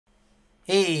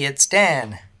Hey, it's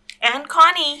Dan. And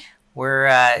Connie. We're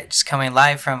just coming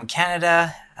live from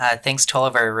Canada. Thanks to all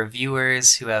of our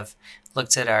reviewers who have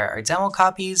looked at our demo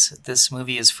copies. This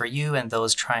movie is for you and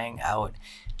those trying out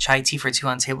Chai Tea for Two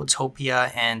on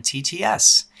Tabletopia and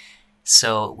TTS.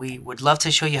 So we would love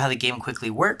to show you how the game quickly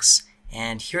works.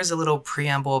 And here's a little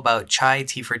preamble about Chai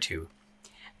Tea for Two.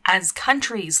 As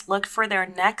countries look for their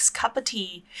next cup of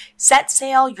tea, set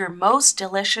sail your most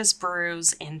delicious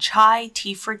brews in Chai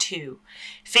Tea for Two.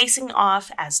 Facing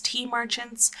off as tea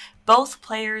merchants, both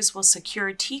players will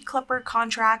secure tea clipper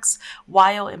contracts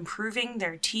while improving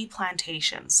their tea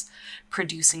plantations,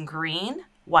 producing green,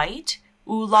 white,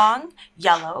 oolong,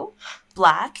 yellow,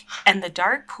 black, and the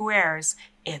dark pu'ers.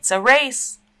 It's a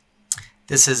race.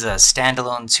 This is a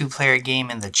standalone two-player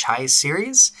game in the Chai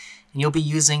series, and you'll be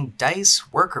using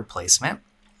dice worker placement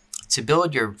to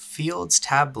build your field's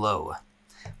tableau.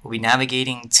 We'll be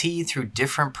navigating tea through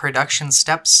different production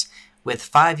steps with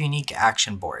 5 unique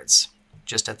action boards,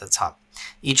 just at the top.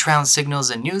 Each round signals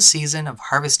a new season of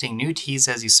harvesting new teas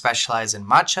as you specialize in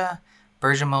matcha,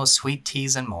 bergamot, sweet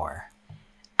teas, and more.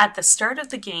 At the start of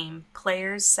the game,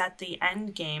 players set the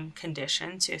end game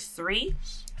condition to 3,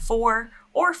 4,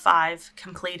 or 5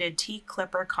 completed tea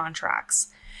clipper contracts.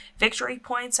 Victory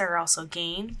points are also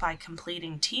gained by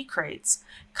completing tea crates,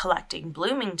 collecting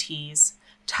blooming teas,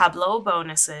 tableau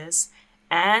bonuses,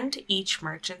 and each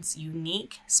merchant's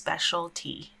unique special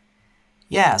tea.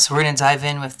 Yeah, so we're going to dive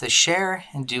in with the share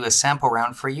and do a sample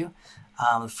round for you.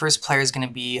 The first player is going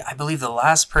to be, I believe, the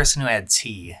last person who had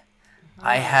tea.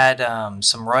 I had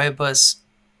some rooibos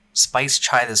spice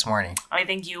chai this morning. I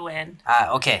think you win.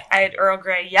 Okay. I had Earl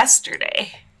Grey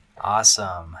yesterday.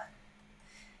 Awesome.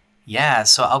 Yeah,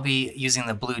 so I'll be using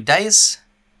the blue dice.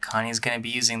 Connie's going to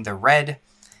be using the red.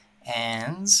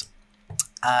 And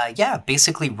yeah,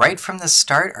 basically right from the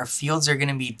start, our fields are going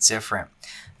to be different.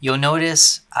 You'll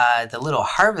notice the little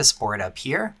harvest board up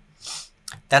here.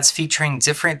 That's featuring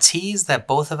different teas that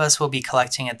both of us will be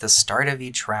collecting at the start of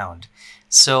each round.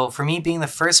 So for me being the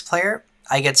first player,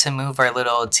 I get to move our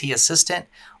little tea assistant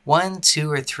 1,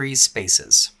 2, or 3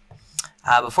 spaces.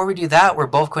 Before we do that, we're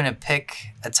both going to pick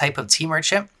a type of tea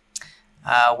merchant.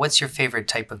 What's your favorite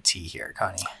type of tea here,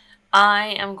 Connie? I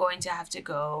am going to have to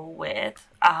go with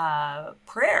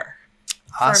prayer.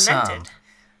 Awesome. Fermented.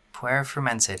 Puer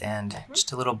fermented. And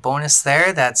just a little bonus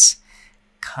there, that's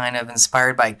kind of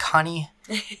inspired by Connie.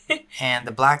 And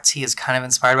the black tea is kind of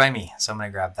inspired by me, so I'm going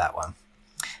to grab that one.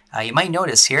 You might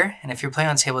notice here, and if you're playing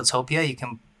on Tabletopia, you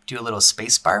can do a little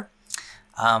space bar.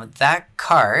 That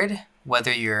card,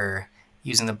 whether you're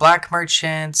using the black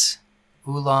merchant,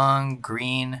 oolong,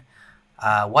 green,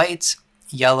 white,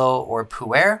 yellow, or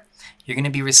puer, you're going to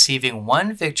be receiving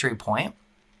 1 victory point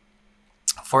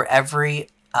for every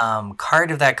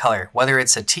card of that color. Whether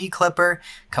it's a tea clipper,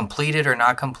 completed or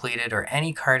not completed, or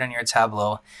any card on your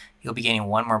tableau, you'll be gaining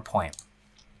 1 more point.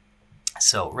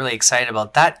 So really excited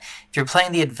about that. If you're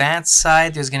playing the advanced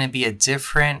side, there's going to be a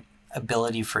different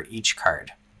ability for each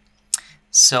card.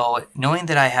 So knowing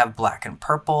that I have black and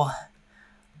purple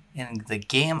in the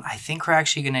game, I think we're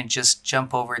actually going to just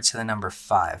jump over to the number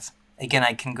 5. Again,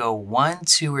 I can go 1,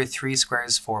 2, or 3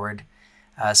 squares forward,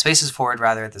 spaces forward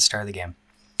rather, at the start of the game.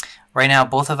 Right now,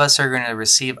 both of us are going to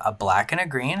receive a black and a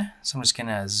green. So I'm just going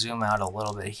to zoom out a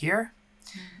little bit here.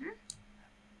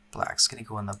 Black's going to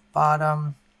go in the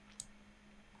bottom.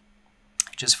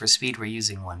 Just for speed, we're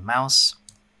using 1 mouse.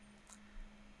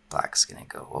 Black's going to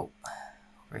go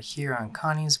over here on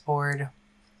Connie's board.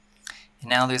 And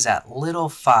now there's that little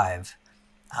 5.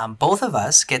 Both of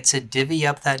us get to divvy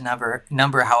up that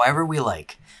number however we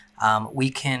like. We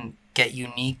can get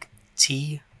unique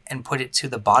tea and put it to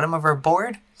the bottom of our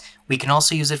board. We can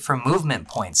also use it for movement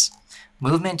points.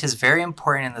 Movement is very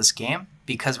important in this game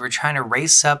because we're trying to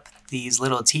race up these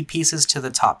little tea pieces to the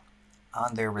top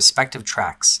on their respective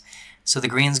tracks. So the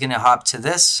green's going to hop to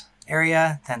this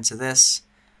area, then to this,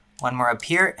 1 more up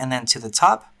here, and then to the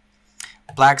top.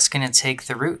 Black's going to take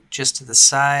the route just to the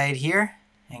side here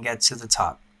and get to the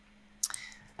top.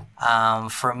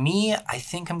 For me, I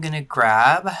think I'm going to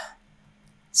grab, let's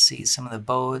see, some of the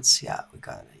boats. Yeah, we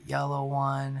got a yellow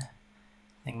one.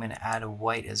 I think I'm going to add a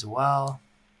white as well.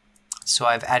 So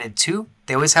I've added 2.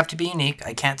 They always have to be unique.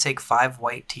 I can't take 5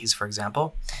 white teas, for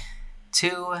example.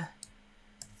 2,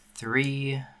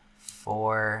 3,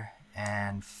 4,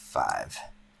 and 5.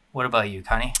 What about you,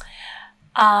 Connie?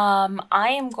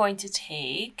 I am going to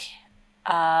take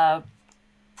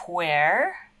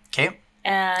puer. Okay.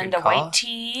 And Good a call. white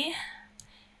tea.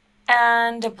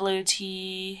 And a blue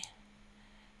tea.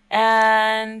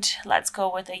 And let's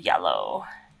go with a yellow.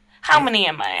 How many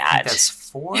am I I think at? that's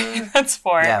 4. That's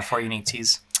 4. Yeah, 4 unique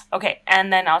teas. Okay,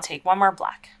 and then I'll take one more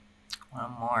black.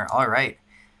 One more. All right.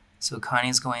 So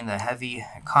Connie's going the heavy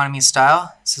economy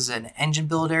style. This is an engine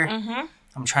builder.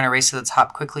 I'm trying to race to the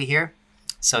top quickly here.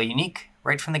 So unique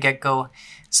right from the get-go.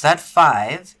 So that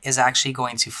 5 is actually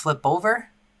going to flip over.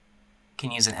 You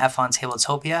can use an F on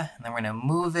Tabletopia, and then we're going to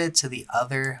move it to the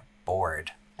other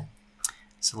board.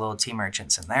 So little T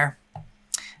merchants in there.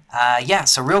 Yeah,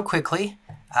 so real quickly,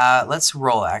 let's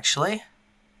roll actually.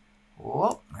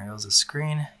 Whoa, there goes the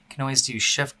screen. You can always do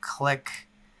shift-click.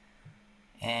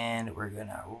 And we're going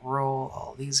to roll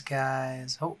all these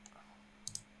guys. Oh,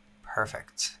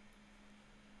 perfect.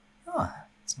 Oh,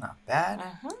 it's not bad.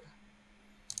 Going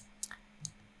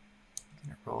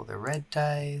to roll the red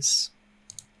dice.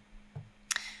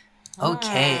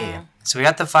 Okay, so we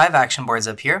got the 5 action boards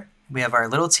up here. We have our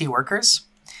little T workers.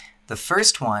 The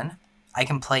first one, I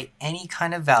can play any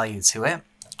kind of value to it.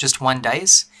 Just 1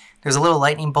 dice. There's a little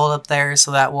lightning bolt up there,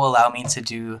 so that will allow me to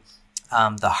do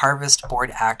the harvest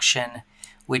board action,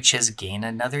 which is gain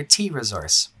another T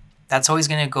resource. That's always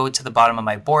going to go to the bottom of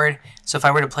my board. So if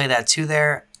I were to play that 2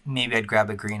 there, maybe I'd grab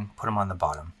a green, put them on the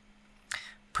bottom.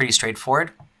 Pretty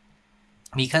straightforward.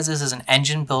 Because this is an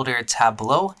engine builder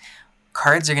tableau,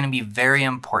 cards are going to be very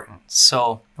important.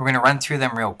 So we're going to run through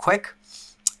them real quick.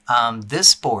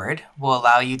 This board will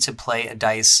allow you to play a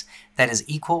dice that is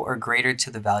equal or greater to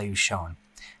the value shown.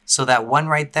 So that 1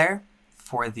 right there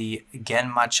for the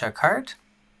Gen Matcha card,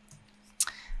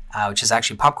 which is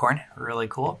actually popcorn, really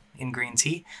cool, in green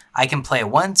tea. I can play a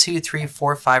 1, 2, 3,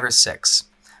 4, 5, or 6.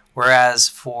 Whereas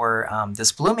for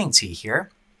this blooming tea here,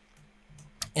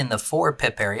 in the 4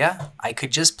 pip area, I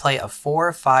could just play a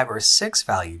 4, 5, or 6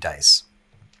 value dice.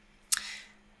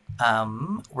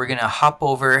 We're going to hop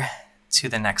over to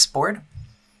the next board.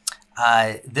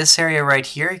 This area right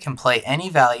here, you can play any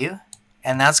value,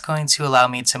 and that's going to allow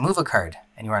me to move a card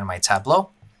anywhere on my tableau.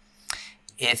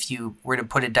 If you were to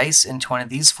put a dice into one of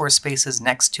these 4 spaces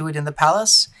next to it in the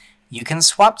palace, you can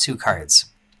swap 2 cards,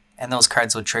 and those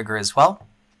cards will trigger as well.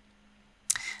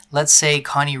 Let's say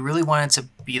Connie really wanted to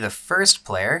be the first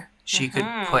player. She could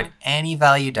put any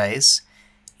value dice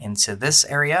into this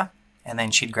area, and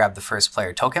then she'd grab the first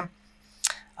player token.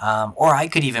 Or I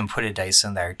could even put a dice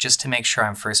in there just to make sure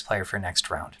I'm first player for next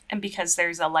round. And because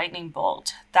there's a lightning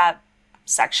bolt, that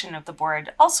section of the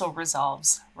board also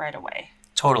resolves right away.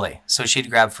 Totally. So she'd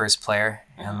grab first player,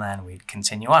 and then we'd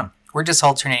continue on. We're just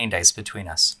alternating dice between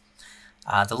us.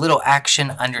 The little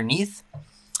action underneath,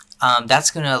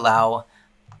 that's going to allow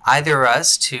either of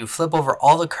us to flip over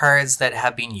all the cards that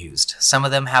have been used. Some of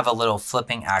them have a little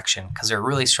flipping action because they're a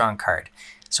really strong card.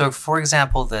 So for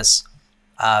example, this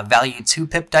value 2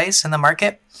 pip dice in the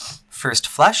market, first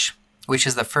flush, which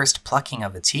is the first plucking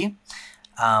of a T.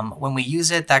 When we use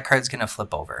it, that card's going to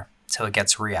flip over till it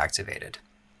gets reactivated.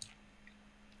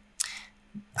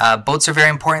 Boats are very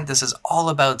important. This is all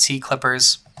about T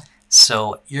clippers.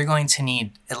 So you're going to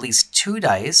need at least 2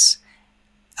 dice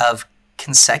of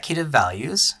consecutive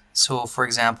values. So for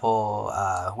example,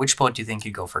 which boat do you think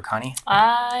you'd go for, Connie?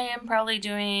 I am probably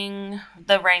doing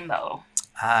the rainbow.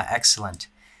 Excellent.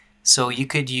 So you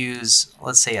could use,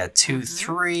 let's say, a 2,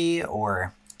 3,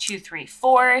 or 2, 3,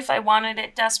 4 if I wanted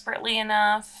it desperately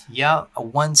enough. Yeah, a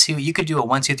 1, 2. You could do a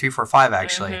 1, 2, 3, 4, 5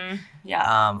 actually.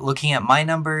 Yeah. Looking at my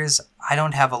numbers, I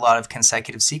don't have a lot of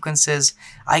consecutive sequences.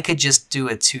 I could just do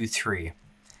a 2, 3.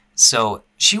 So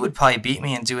she would probably beat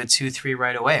me and do a 2, 3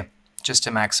 right away, just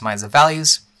to maximize the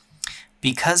values.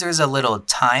 Because there's a little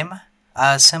time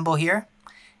symbol here,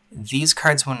 these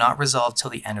cards will not resolve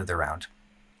till the end of the round.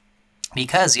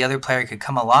 Because the other player could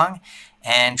come along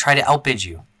and try to outbid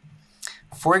you.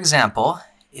 For example,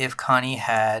 if Connie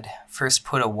had first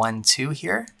put a 1, 2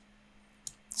 here,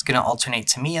 it's going to alternate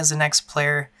to me as the next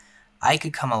player. I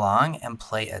could come along and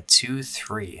play a 2,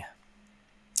 3.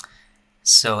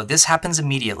 So this happens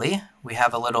immediately. We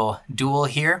have a little duel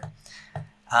here.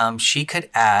 She could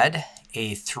add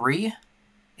a 3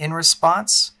 in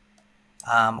response,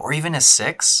 or even a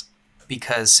 6,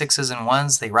 because 6s and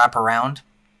 1s, they wrap around.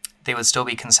 They would still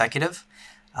be consecutive.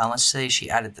 Let's say she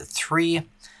added the 3.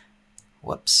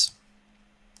 Whoops.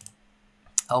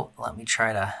 Oh, let me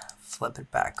try to flip it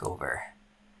back over.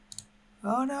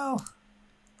 Oh no.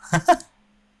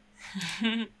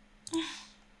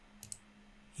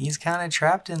 He's kind of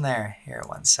trapped in there. Here,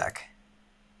 1 sec.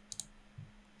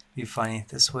 Be funny.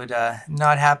 This would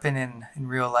not happen in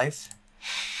real life.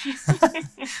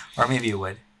 Or maybe it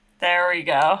would. There we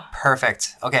go.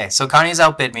 Perfect. Okay, so Connie's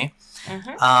outbid me.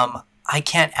 I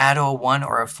can't add a 1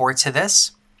 or a 4 to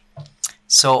this.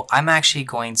 So I'm actually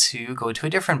going to go to a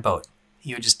different boat.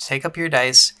 You would just take up your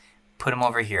dice, put them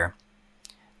over here.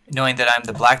 Knowing that I'm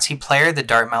the black tea player, the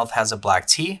Dartmouth has a black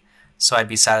tea. So I'd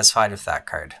be satisfied with that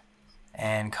card.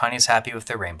 And Connie's happy with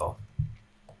the rainbow.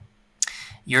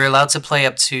 You're allowed to play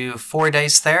up to 4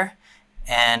 dice there.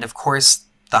 And of course,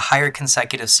 the higher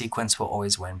consecutive sequence will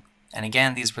always win. And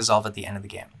again, these resolve at the end of the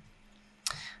game.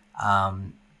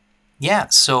 Yeah,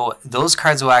 so those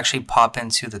cards will actually pop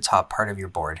into the top part of your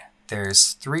board.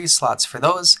 There's 3 slots for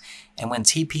those. And when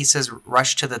T pieces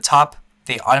rush to the top,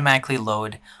 they automatically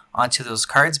load onto those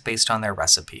cards based on their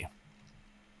recipe.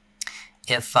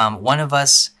 If one of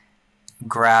us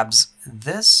grabs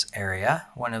this area,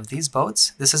 one of these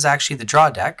boats, this is actually the draw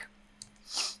deck.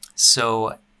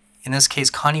 So in this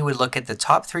case, Connie would look at the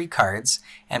top 3 cards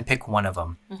and pick one of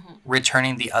them,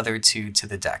 returning the other 2 to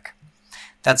the deck.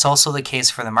 That's also the case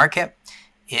for the market.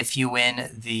 If you win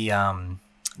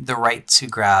the right to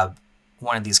grab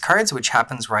one of these cards, which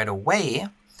happens right away,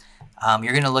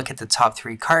 you're going to look at the top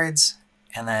 3 cards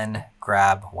and then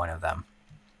grab one of them.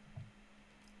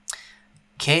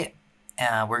 Okay,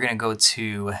 we're going to go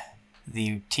to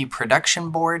the tea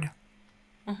production board.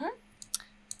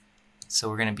 So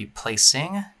we're going to be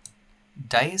placing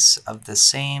dice of the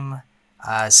same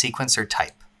sequence or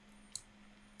type.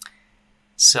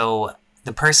 So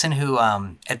the person who,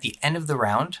 at the end of the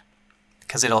round,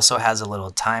 because it also has a little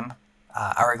time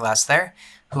hourglass there,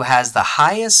 who has the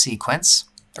highest sequence,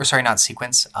 or sorry, not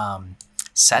sequence,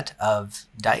 set of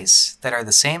dice that are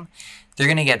the same, they're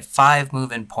going to get 5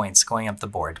 movement points going up the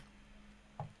board.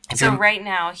 So right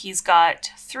now he's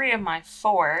got 3 of my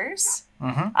 4s.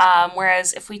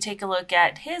 Whereas if we take a look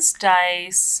at his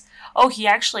dice, oh, he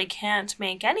actually can't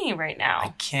make any right now. I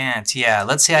can't, yeah.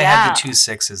 Let's say I had the 2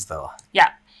 6s though.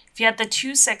 Yeah. If you had the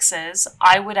 2 6s,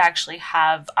 I would actually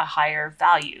have a higher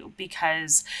value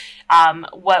because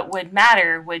what would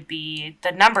matter would be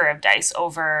the number of dice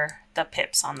over the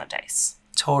pips on the dice.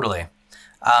 Totally.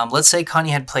 Let's say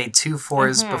Connie had played 2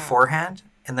 4s beforehand,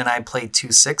 and then I played 2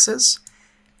 6s.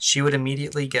 She would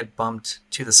immediately get bumped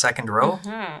to the second row,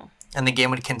 and the game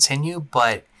would continue,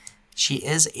 but she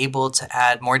is able to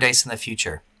add more dice in the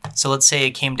future. So let's say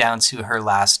it came down to her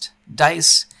last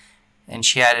dice, and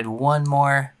she added 1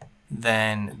 more,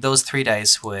 then those 3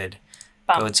 dice would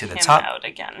go to the top. Out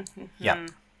again. Yep.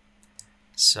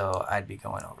 So I'd be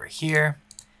going over here,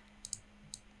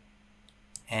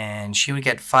 and she would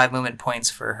get 5 movement points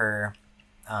for her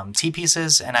T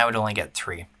pieces, and I would only get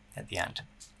 3 at the end,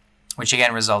 which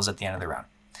again resolves at the end of the round.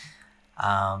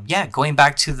 Yeah, going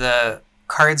back to the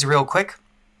cards real quick.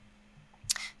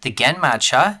 The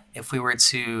Genmatcha, if we were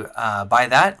to buy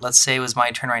that, let's say it was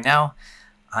my turn right now,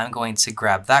 I'm going to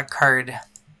grab that card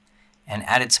and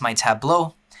add it to my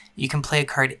tableau. You can play a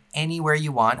card anywhere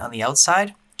you want on the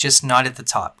outside, just not at the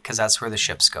top, because that's where the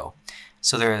ships go.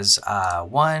 So there's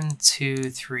 1, 2,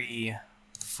 3,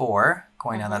 4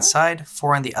 going down that side,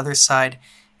 4 on the other side,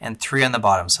 and 3 on the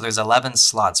bottom. So there's 11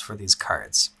 slots for these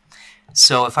cards.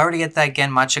 So if I were to get that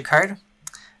Genmatcha card,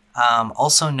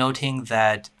 also noting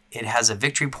that it has a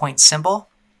victory point symbol,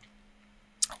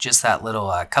 just that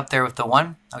little cup there with the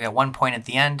 1. I'll get 1 point at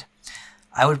the end.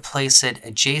 I would place it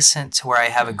adjacent to where I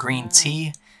have a green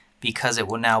T because it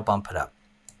will now bump it up.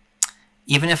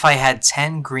 Even if I had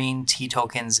 10 green T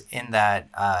tokens in that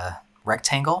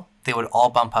rectangle, they would all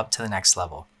bump up to the next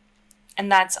level. And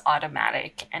that's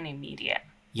automatic and immediate.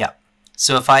 Yep.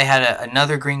 So if I had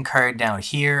another green card down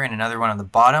here and another one on the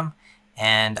bottom,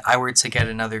 and I were to get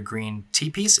another green T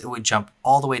piece, it would jump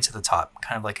all the way to the top,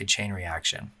 kind of like a chain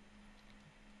reaction.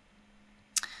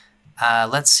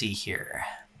 Let's see here.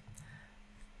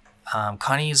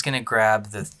 Connie is going to grab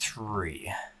the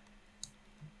 3.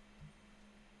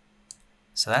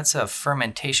 So that's a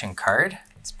fermentation card.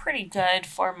 It's pretty good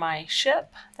for my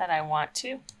ship that I want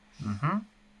to. And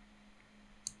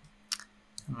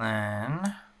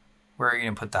then, where are you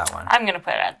going to put that one? I'm going to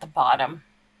put it at the bottom.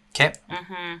 Okay.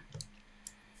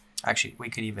 Actually, we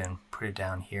could even put it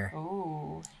down here.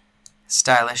 Ooh.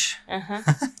 Stylish. There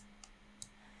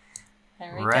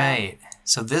we go. Right.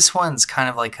 So this one's kind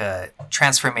of like a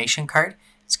transformation card.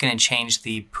 It's going to change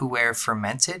the Pu'er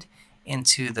fermented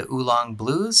into the Oolong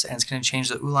blues, and it's going to change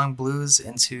the Oolong blues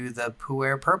into the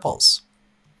Pu'er purples.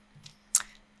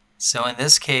 So in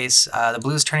this case, the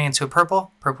blue's turning into a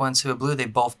purple, purple into a blue, they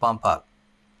both bump up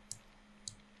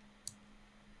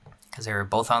because they were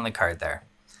both on the card there.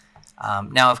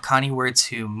 Now if Connie were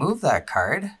to move that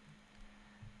card,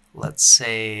 let's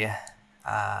say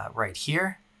right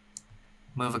here,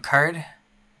 move a card.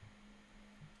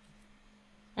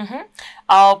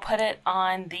 I'll put it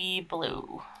on the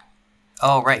blue.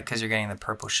 Oh, right, because you're getting the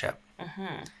purple ship.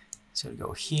 So we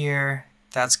go here.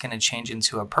 That's going to change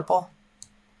into a purple.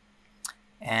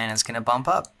 And it's going to bump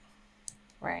up.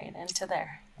 Right, into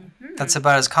there. That's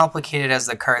about as complicated as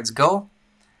the cards go.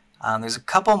 There's a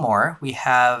couple more. We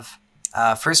have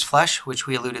First Flush, which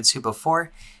we alluded to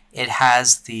before. It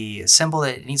has the symbol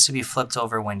that it needs to be flipped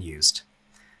over when used.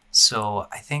 So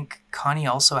I think Connie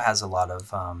also has a lot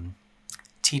of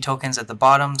T tokens at the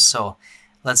bottom. So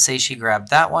let's say she grabbed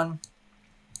that one,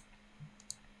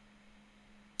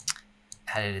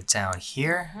 added it down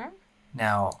here. Mm-hmm.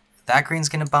 Now that green's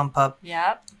going to bump up.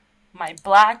 Yep. My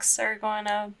blacks are going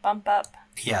to bump up.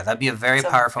 Yeah, that'd be a very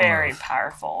powerful very move.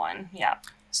 powerful one. Yeah.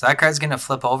 So that card's going to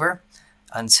flip over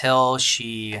until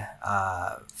she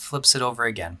flips it over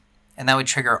again. And that would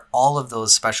trigger all of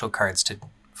those special cards to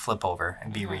flip over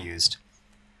and be reused.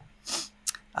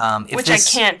 Which I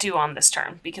can't do on this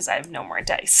turn because I have no more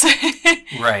dice.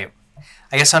 Right.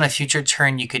 I guess on a future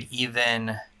turn you could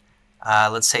even,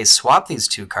 let's say, swap these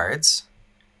two cards.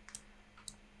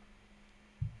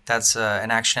 That's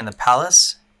an action in the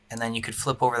palace. And then you could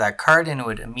flip over that card and it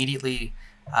would immediately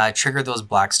trigger those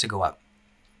blacks to go up.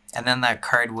 And then that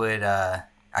card would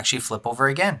actually flip over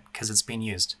again because it's being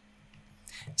used.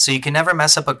 So you can never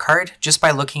mess up a card just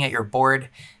by looking at your board.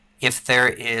 If there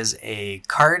is a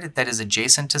card that is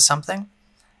adjacent to something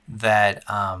that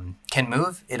can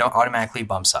move, it automatically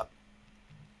bumps up.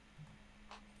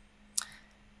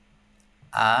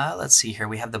 Let's see here.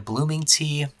 We have the Blooming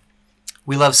Tea.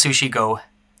 We love Sushi Go,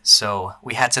 so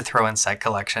we had to throw in set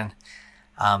collection.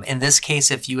 In this case,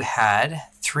 if you had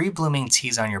 3 Blooming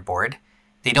Teas on your board,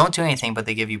 they don't do anything, but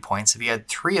they give you points. If you had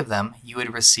 3 of them, you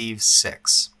would receive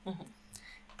 6. Mm-hmm.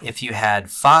 If you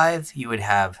had 5, you would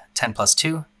have 10 plus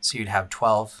 2, so you'd have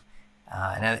 12.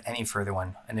 And any further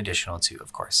one, an additional 2,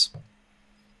 of course.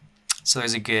 So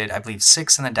there's a good, I believe,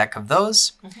 6 in the deck of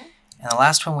those. Mm-hmm. And the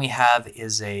last one we have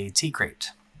is a tea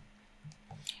crate.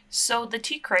 So the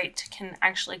tea crate can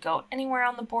actually go anywhere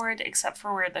on the board except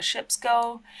for where the ships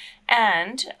go.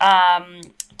 And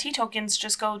tea tokens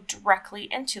just go directly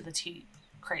into the tea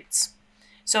crates.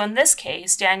 So in this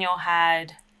case, Daniel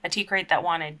had a tea crate that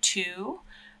wanted 2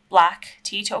 black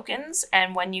tea tokens.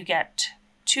 And when you get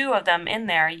 2 of them in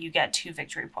there, you get 2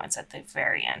 victory points at the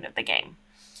very end of the game.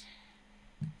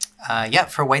 Yeah,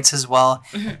 for whites as well.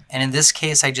 Mm-hmm. And in this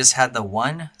case, I just had the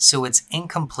 1, so it's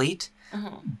incomplete.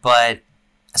 Mm-hmm. But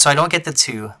so I don't get the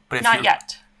 2. But if Not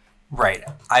yet. Right.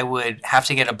 I would have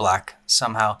to get a black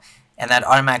somehow. And that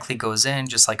automatically goes in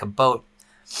just like a boat.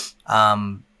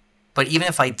 But even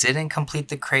if I didn't complete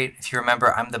the crate, if you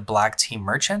remember, I'm the black tea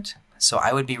merchant. So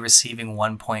I would be receiving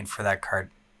 1 point for that card,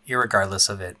 irregardless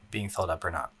of it being filled up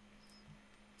or not.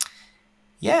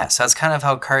 Yeah, so that's kind of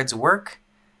how cards work.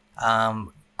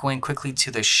 Going quickly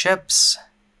to the ships.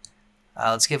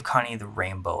 Let's give Connie the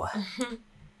rainbow. Mm-hmm.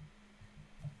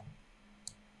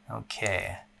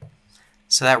 Okay.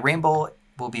 So that rainbow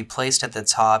will be placed at the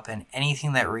top, and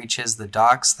anything that reaches the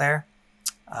docks there,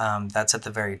 that's at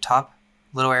the very top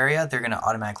little area, they're going to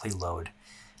automatically load.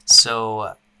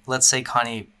 So let's say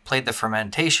Connie played the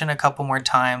fermentation a couple more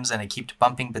times, and it kept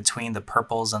bumping between the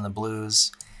purples and the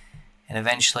blues. And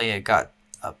eventually it got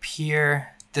up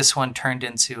here. This one turned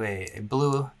into a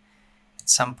blue at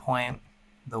some point.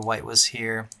 The white was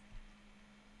here.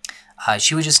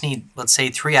 She would just need, let's say,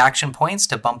 3 action points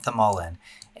to bump them all in.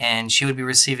 And she would be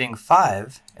receiving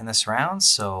 5 in this round.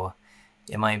 So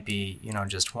it might be,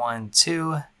 just 1,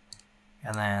 2,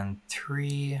 and then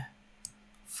 3,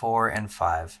 4, and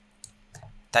 5.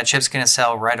 That chip's going to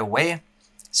sell right away.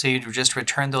 So you'd just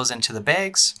return those into the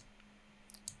bags.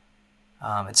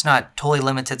 It's not totally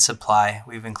limited supply.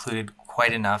 We've included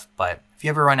quite enough, but if you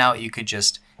ever run out, you could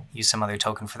just use some other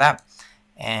token for that.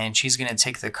 And she's going to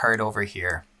take the card over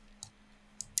here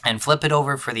and flip it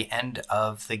over for the end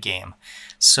of the game.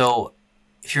 So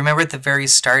if you remember at the very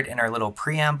start in our little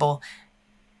preamble,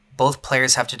 both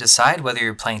players have to decide whether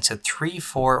you're playing to 3,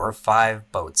 4, or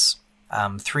 5 boats.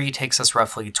 3 takes us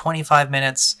roughly 25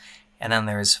 minutes, and then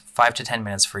there's 5 to 10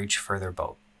 minutes for each further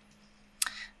boat.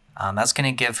 That's going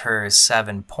to give her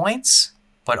 7 points,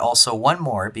 but also 1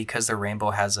 more because the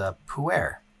rainbow has a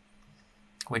puer,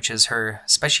 which is her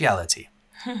speciality.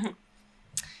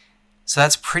 So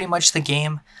that's pretty much the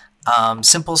game.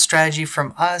 Simple strategy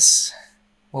from us.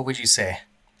 What would you say?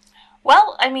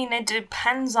 Well, I mean, it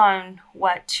depends on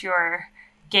what your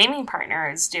gaming partner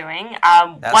is doing.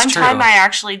 One time I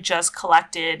actually just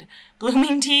collected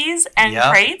blooming teas and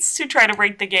crates to try to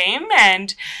break the game.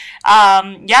 And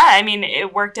I mean,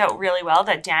 it worked out really well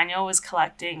that Daniel was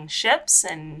collecting ships.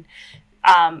 And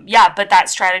but that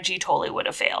strategy totally would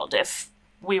have failed if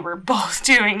we were both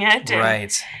doing it. And,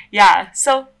 right. Yeah,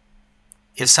 so...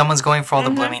 If someone's going for all the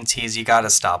blooming teas, you got to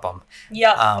stop them.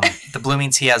 Yeah. The blooming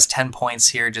tea has 10 points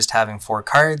here, just having 4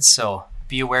 cards, so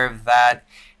be aware of that.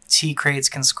 Tea crates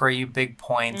can score you big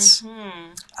points.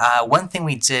 Mm-hmm. One thing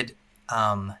we did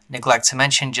neglect to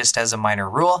mention, just as a minor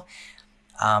rule,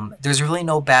 there's really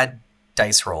no bad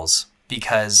dice rolls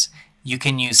because you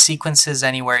can use sequences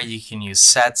anywhere. You can use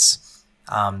sets.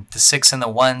 The 6 and the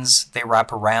 1s, they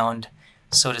wrap around,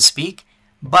 so to speak.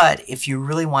 But if you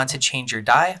really want to change your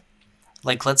die,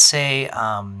 like let's say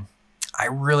I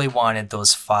really wanted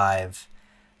those 5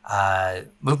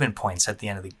 movement points at the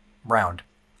end of the round,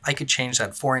 I could change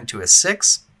that 4 into a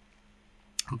 6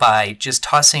 by just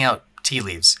tossing out tea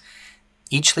leaves.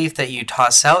 Each leaf that you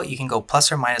toss out, you can go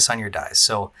plus or minus on your die.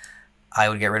 So I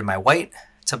would get rid of my white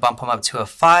to bump them up to a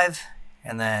 5,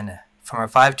 and then from a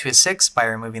 5 to a 6 by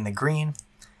removing the green.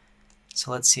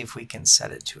 So let's see if we can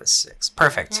set it to a 6.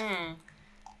 Perfect.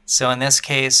 So in this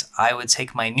case, I would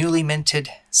take my newly minted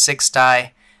 6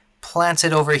 die, plant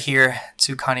it over here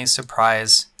to Connie's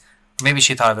surprise. Or maybe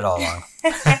she thought of it all along.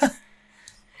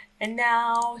 And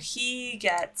now he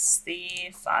gets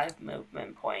the 5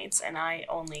 movement points, and I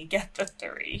only get the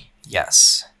 3.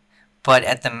 Yes, but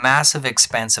at the massive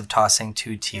expense of tossing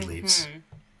 2 tea leaves.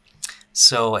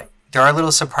 So there are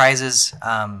little surprises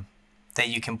that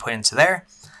you can put into there.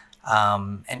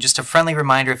 And just a friendly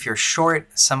reminder, if you're short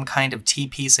some kind of tea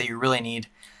piece that you really need,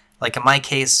 like in my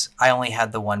case, I only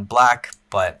had the 1 black,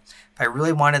 but if I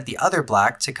really wanted the other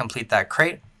black to complete that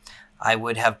crate, I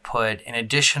would have put an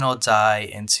additional die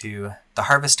into the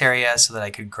harvest area so that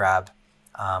I could grab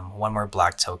 1 more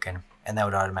black token, and that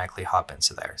would automatically hop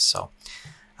into there. So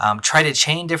try to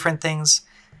chain different things.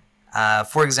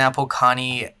 For example,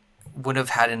 Connie would have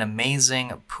had an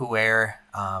amazing pu'er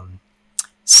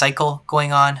cycle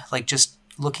going on. Like just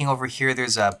looking over here,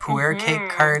 there's a pu'er cake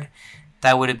card.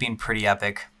 That would have been pretty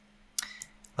epic.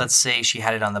 Let's say she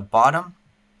had it on the bottom.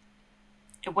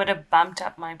 It would have bumped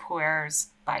up my pu'ers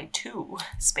by 2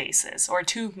 spaces or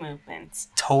 2 movements.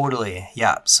 Totally,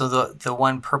 yeah. So the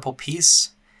 1 purple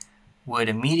piece would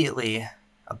immediately,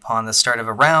 upon the start of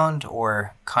a round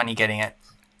or Connie getting it,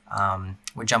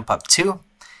 would jump up 2,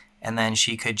 and then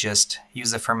she could just use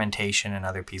the fermentation and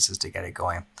other pieces to get it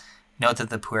going. Note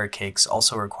that the pu'er cakes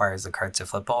also requires the card to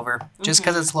flip over, just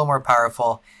because it's a little more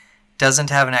powerful. Doesn't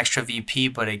have an extra VP,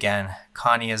 but again,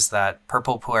 Connie is that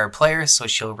purple pu'er player, so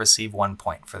she'll receive 1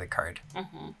 point for the card.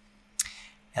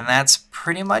 And that's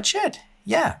pretty much it.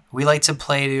 Yeah, we like to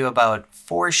play to about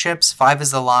 4 ships. 5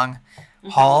 is the long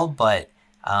haul, but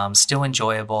still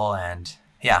enjoyable. And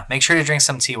yeah, make sure to drink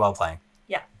some tea while playing.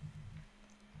 Yeah.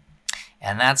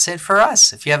 And that's it for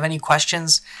us. If you have any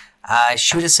questions,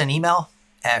 shoot us an email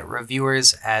at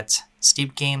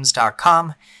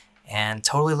reviewers@steepgames.com. And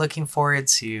totally looking forward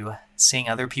to seeing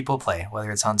other people play, whether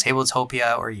it's on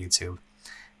Tabletopia or YouTube.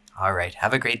 All right,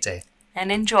 have a great day.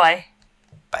 And enjoy.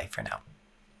 Bye for now.